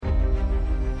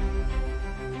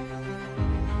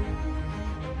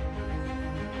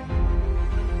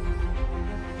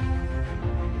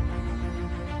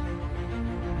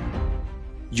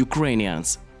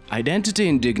Ukrainians, Identity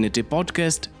and Dignity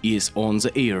podcast is on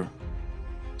the air.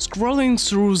 Scrolling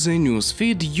through the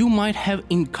newsfeed, you might have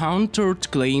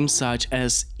encountered claims such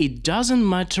as "it doesn't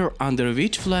matter under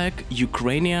which flag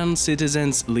Ukrainian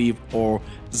citizens live" or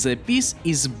 "the peace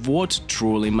is what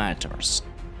truly matters."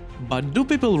 But do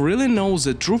people really know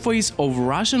the true face of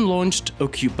Russian-launched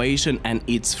occupation and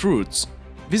its fruits?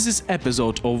 With this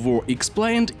episode of War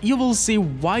Explained, you will see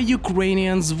why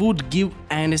Ukrainians would give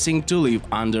anything to live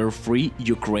under free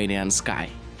Ukrainian sky.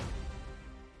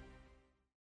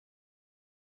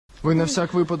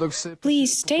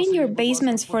 Please stay in your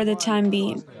basements for the time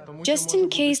being, just in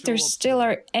case there still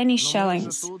are any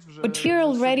shellings. But we're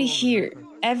already here.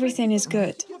 Everything is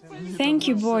good. Thank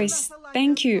you, boys.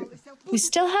 Thank you. We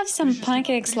still have some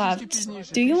pancakes left.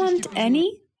 Do you want any?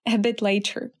 A bit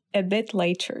later. A bit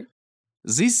later.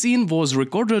 This scene was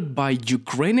recorded by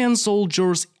Ukrainian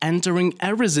soldiers entering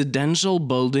a residential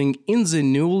building in the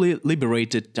newly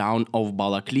liberated town of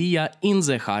Balaklia in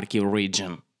the Kharkiv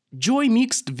region. Joy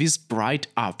mixed with pride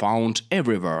are found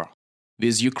everywhere.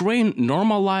 With Ukraine,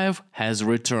 normal life has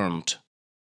returned.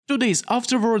 2 days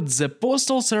afterwards, the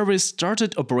postal service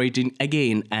started operating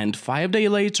again, and 5 days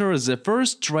later, the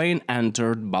first train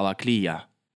entered Balaklia.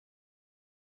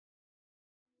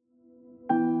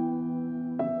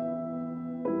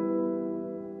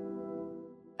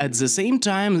 At the same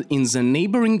time, in the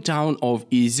neighboring town of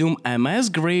Izum, a mass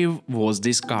grave was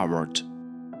discovered.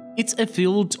 It's a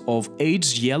field of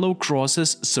 8 yellow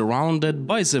crosses surrounded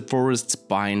by the forest's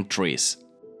pine trees.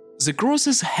 The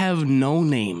crosses have no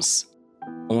names,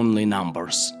 only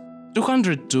numbers: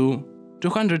 202,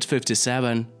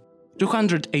 257,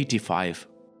 285,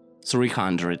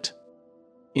 300.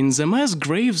 In the mass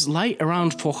graves lie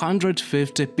around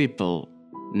 450 people,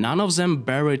 none of them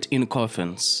buried in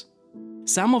coffins.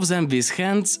 Some of them with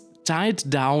hands tied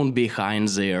down behind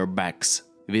their backs,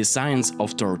 with signs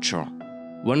of torture.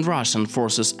 When Russian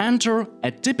forces enter,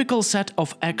 a typical set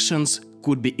of actions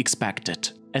could be expected.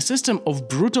 A system of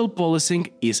brutal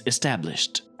policing is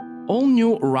established. All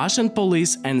new Russian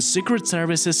police and secret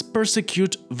services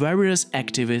persecute various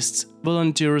activists,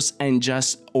 volunteers, and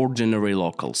just ordinary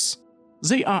locals.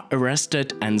 They are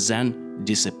arrested and then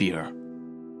disappear.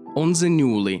 On the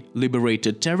newly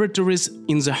liberated territories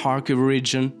in the Kharkiv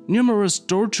region, numerous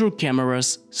torture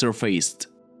cameras surfaced.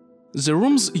 The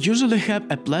rooms usually have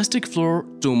a plastic floor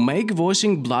to make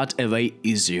washing blood away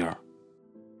easier.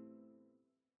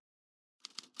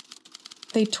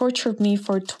 They tortured me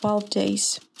for 12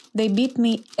 days. They beat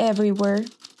me everywhere.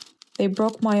 They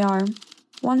broke my arm.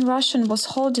 One Russian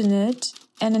was holding it,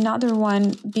 and another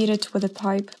one beat it with a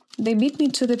pipe. They beat me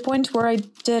to the point where I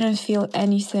didn't feel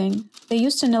anything. They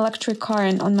used an electric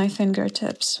current on my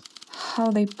fingertips. How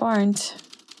they burned.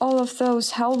 All of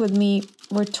those held with me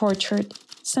were tortured.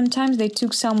 Sometimes they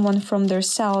took someone from their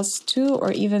cells 2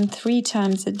 or even 3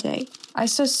 times a day. I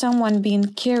saw someone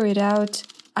being carried out.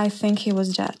 I think he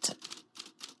was dead.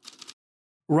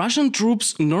 Russian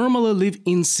troops normally live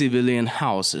in civilian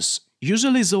houses,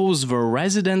 usually those where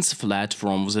residents fled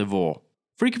from the war.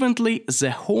 Frequently,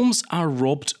 the homes are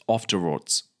robbed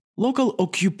afterwards. Local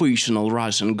occupational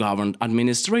Russian-governed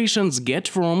administrations get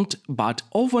formed, but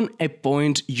often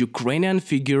appoint Ukrainian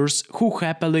figures who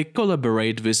happily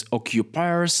collaborate with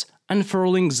occupiers,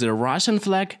 unfurling the Russian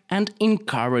flag and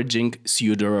encouraging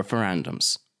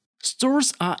pseudo-referendums.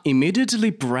 Stores are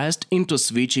immediately pressed into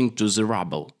switching to the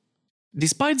ruble.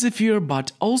 Despite the fear,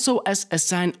 but also as a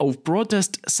sign of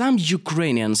protest, some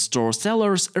Ukrainian store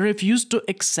sellers refuse to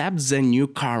accept the new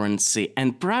currency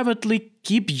and privately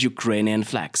keep Ukrainian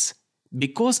flags,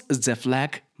 because the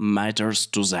flag matters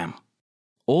to them.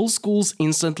 All schools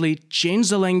instantly change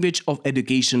the language of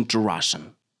education to Russian.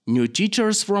 New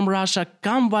teachers from Russia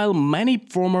come while many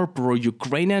former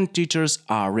pro-Ukrainian teachers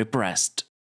are repressed.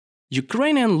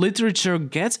 Ukrainian literature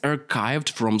gets archived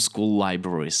from school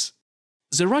libraries.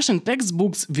 The Russian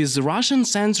textbooks with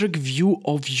Russian-centric view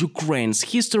of Ukraine's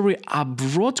history are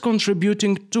brought,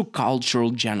 contributing to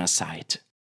cultural genocide.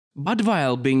 But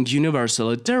while being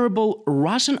universally terrible,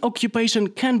 Russian occupation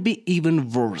can be even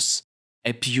worse,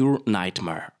 a pure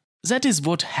nightmare. That is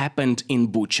what happened in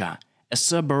Bucha, a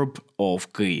suburb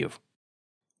of Kyiv.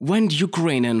 When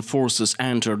Ukrainian forces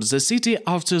entered the city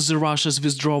after the Russia's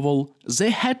withdrawal,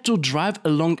 they had to drive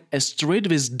along a street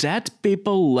with dead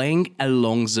people laying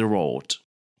along the road.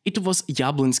 It was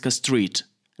Yablonska Street,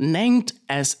 named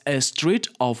as a street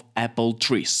of apple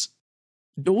trees.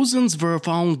 Dozens were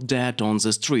found dead on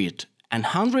the street, and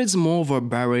hundreds more were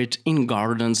buried in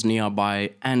gardens nearby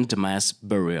and mass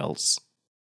burials.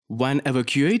 When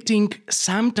evacuating,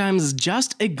 sometimes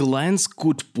just a glance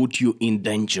could put you in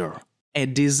danger. A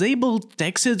disabled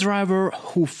taxi driver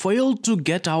who failed to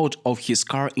get out of his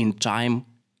car in time,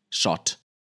 shot.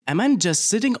 A man just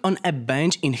sitting on a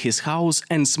bench in his house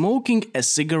and smoking a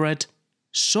cigarette,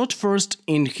 shot first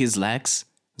in his legs,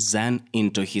 then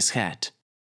into his head.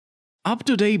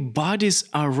 Up-to-date bodies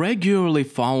are regularly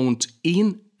found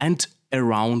in and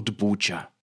around Bucha.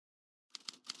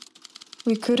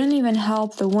 We couldn't even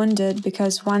help the wounded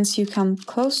because once you come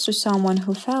close to someone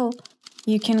who fell,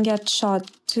 you can get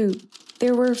shot too.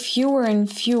 There were fewer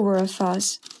and fewer of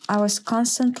us. I was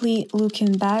constantly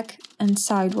looking back and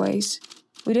sideways.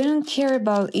 We didn't care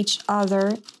about each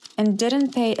other and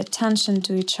didn't pay attention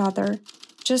to each other.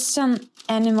 Just some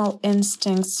animal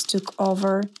instincts took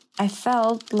over. I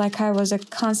felt like I was a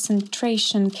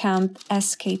concentration camp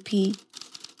escapee.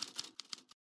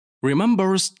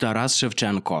 Remembers Taras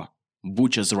Shevchenko,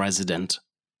 Bucha's resident.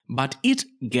 But it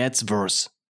gets worse,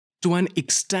 to an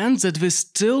extent that we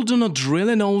still do not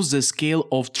really know the scale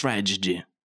of tragedy.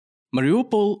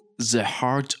 Mariupol, the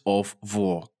heart of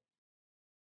war.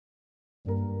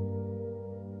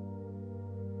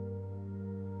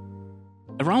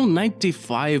 Around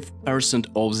 95%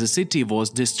 of the city was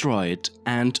destroyed,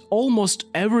 and almost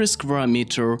every square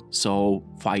meter saw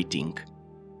fighting.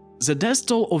 The death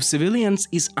toll of civilians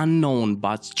is unknown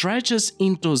but stretches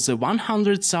into the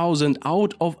 100,000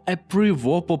 out of a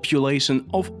pre-war population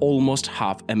of almost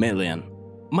 500,000.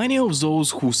 Many of those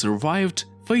who survived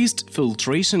faced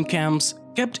filtration camps,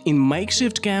 kept in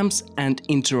makeshift camps and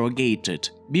interrogated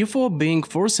before being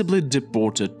forcibly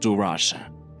deported to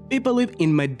Russia. People live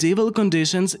in medieval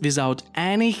conditions without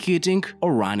any heating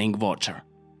or running water.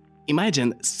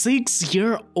 Imagine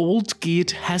 6-year-old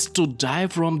kid has to die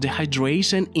from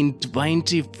dehydration in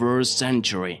 21st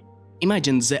century.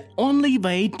 Imagine the only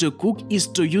way to cook is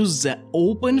to use the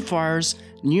open fires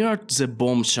near the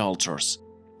bomb shelters.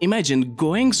 Imagine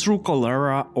going through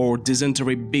cholera or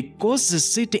dysentery because the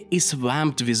city is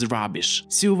swamped with rubbish,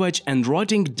 sewage and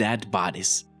rotting dead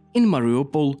bodies. In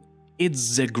Mariupol,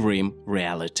 it's the grim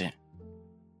reality.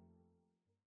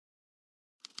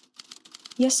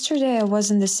 Yesterday I was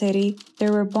in the city.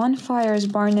 There were bonfires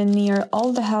burning near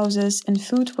all the houses and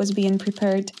food was being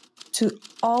prepared. To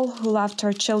all who left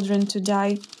our children to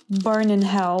die, burn in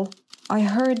hell. I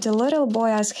heard the little boy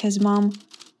ask his mom,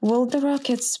 "Will the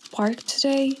rockets spark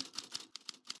today?"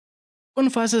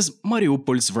 Confesses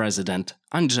Mariupol's resident,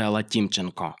 Angela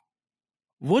Timchenko.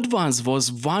 What once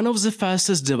was one of the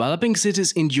fastest developing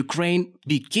cities in Ukraine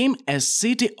became a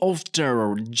city of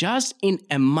terror just in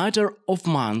a matter of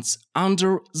months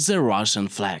under the Russian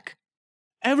flag.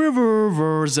 Everywhere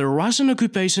where the Russian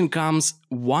occupation comes,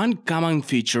 one common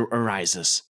feature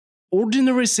arises.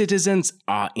 Ordinary citizens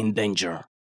are in danger.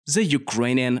 The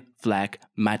Ukrainian flag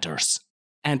matters.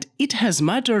 And it has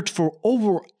mattered for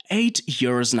over 8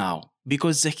 years now,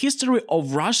 because the history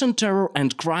of Russian terror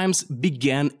and crimes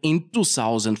began in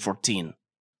 2014.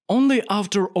 Only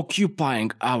after occupying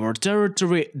our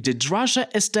territory did Russia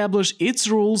establish its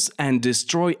rules and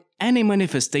destroy any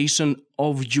manifestation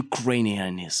of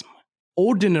Ukrainianism.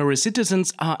 Ordinary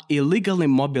citizens are illegally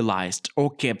mobilized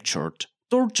or captured,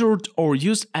 tortured or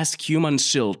used as human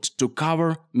shield to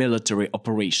cover military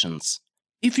operations.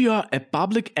 If you are a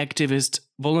public activist,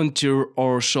 volunteer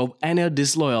or show any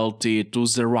disloyalty to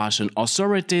the Russian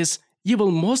authorities, you will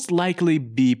most likely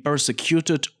be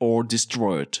persecuted or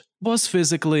destroyed, both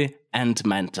physically and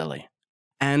mentally.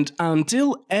 And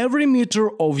until every meter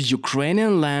of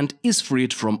Ukrainian land is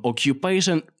freed from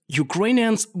occupation,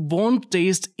 Ukrainians won't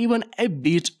taste even a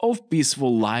bit of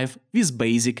peaceful life with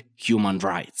basic human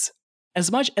rights. As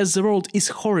much as the world is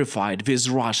horrified with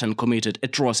Russian committed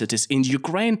atrocities in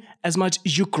Ukraine, as much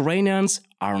Ukrainians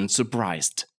aren't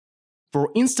surprised. For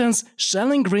instance,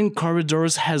 shelling green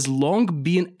corridors has long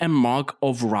been a mark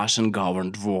of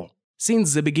Russian-governed war.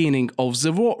 Since the beginning of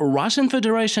the war, Russian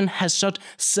Federation has shut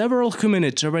several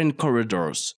humanitarian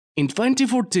corridors. In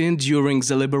 2014 during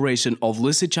the liberation of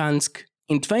Lysychansk,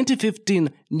 in 2015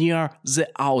 near the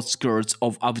outskirts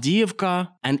of Avdiivka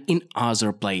and in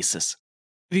other places.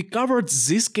 We covered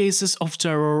these cases of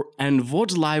terror and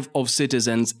what life of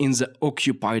citizens in the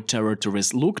occupied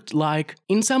territories looked like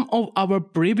in some of our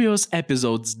previous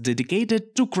episodes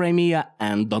dedicated to Crimea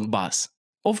and Donbass.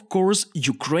 Of course,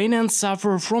 Ukrainians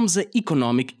suffer from the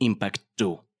economic impact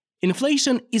too.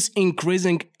 Inflation is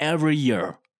increasing every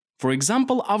year. For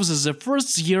example, after the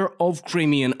first year of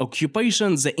Crimean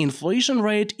occupation, the inflation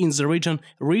rate in the region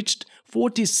reached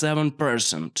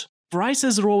 47%.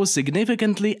 Prices rose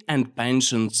significantly and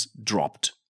pensions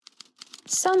dropped.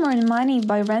 Some earn money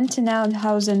by renting out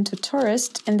housing to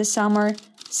tourists in the summer.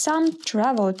 Some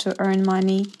travel to earn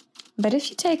money. But if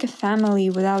you take a family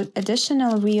without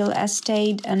additional real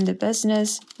estate and a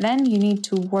business, then you need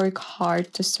to work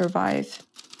hard to survive.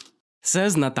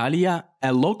 Says Natalia,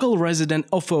 a local resident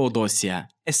of Feodosia,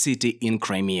 a city in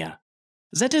Crimea.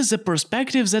 That is a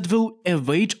perspective that will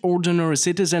evade ordinary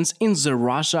citizens in the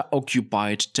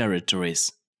Russia-occupied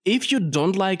territories. If you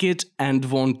don't like it and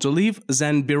want to leave,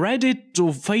 then be ready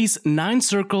to face 9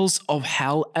 circles of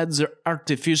hell at the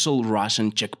artificial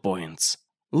Russian checkpoints.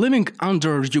 Living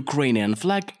under Ukrainian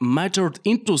flag mattered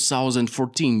in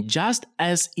 2014 just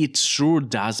as it sure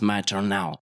does matter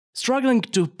now. Struggling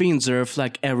to pin their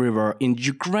flag everywhere in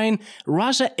Ukraine,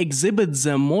 Russia exhibits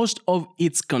the most of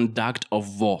its conduct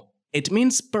of war. It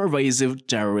means pervasive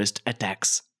terrorist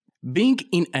attacks. Being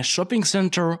in a shopping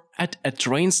center, at a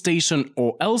train station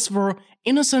or elsewhere,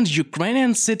 innocent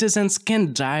Ukrainian citizens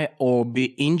can die or be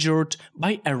injured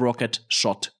by a rocket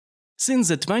shot. Since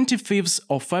the 25th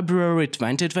of February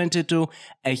 2022,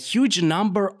 a huge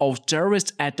number of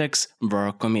terrorist attacks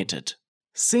were committed.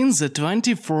 Since the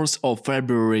 24th of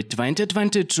February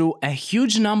 2022, a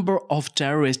huge number of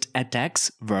terrorist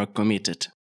attacks were committed.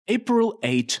 April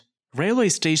 8, railway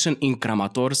station in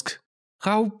Kramatorsk,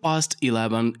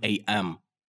 11 a.m.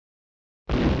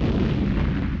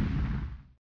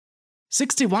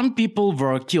 61 people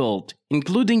were killed,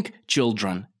 including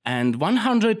children, and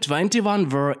 121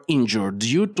 were injured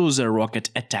due to the rocket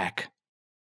attack.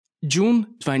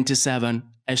 June 27,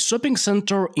 a shopping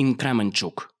center in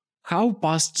Kremenchuk,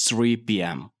 3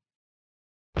 p.m.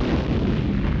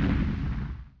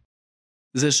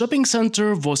 The shopping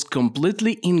center was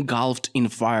completely engulfed in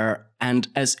fire, and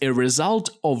as a result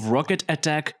of rocket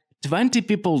attack, 20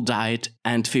 people died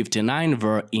and 59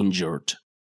 were injured.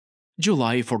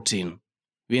 July 14,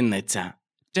 Vinnytsia,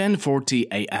 10:40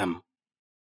 a.m.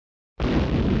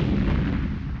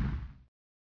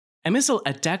 A missile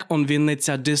attack on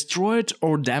Vinnytsia destroyed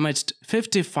or damaged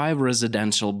 55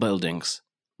 residential buildings,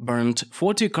 burned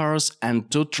 40 cars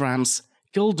and 2 trams,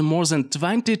 killed more than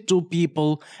 22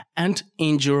 people and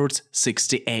injured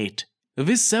 68,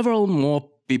 with several more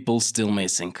people still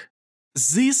missing.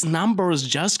 These numbers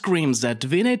just scream that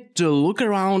we need to look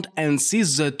around and see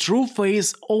the true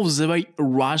face of the way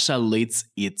Russia leads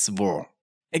its war.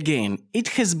 Again, it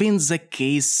has been the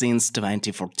case since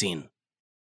 2014.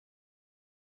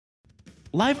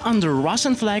 Life under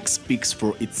Russian flag speaks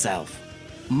for itself.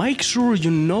 Make sure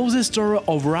you know the story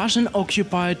of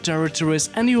Russian-occupied territories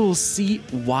and you will see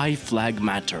why flag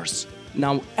matters.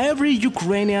 Now every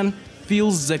Ukrainian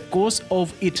feels the cost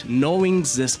of it knowing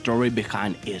the story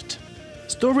behind it.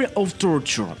 Story of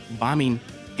torture, bombing,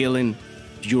 killing,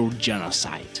 pure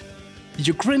genocide.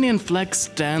 Ukrainian flag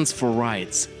stands for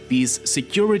rights, peace,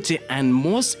 security and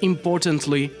most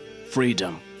importantly,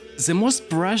 freedom. The most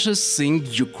precious thing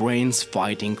Ukraine's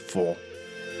fighting for.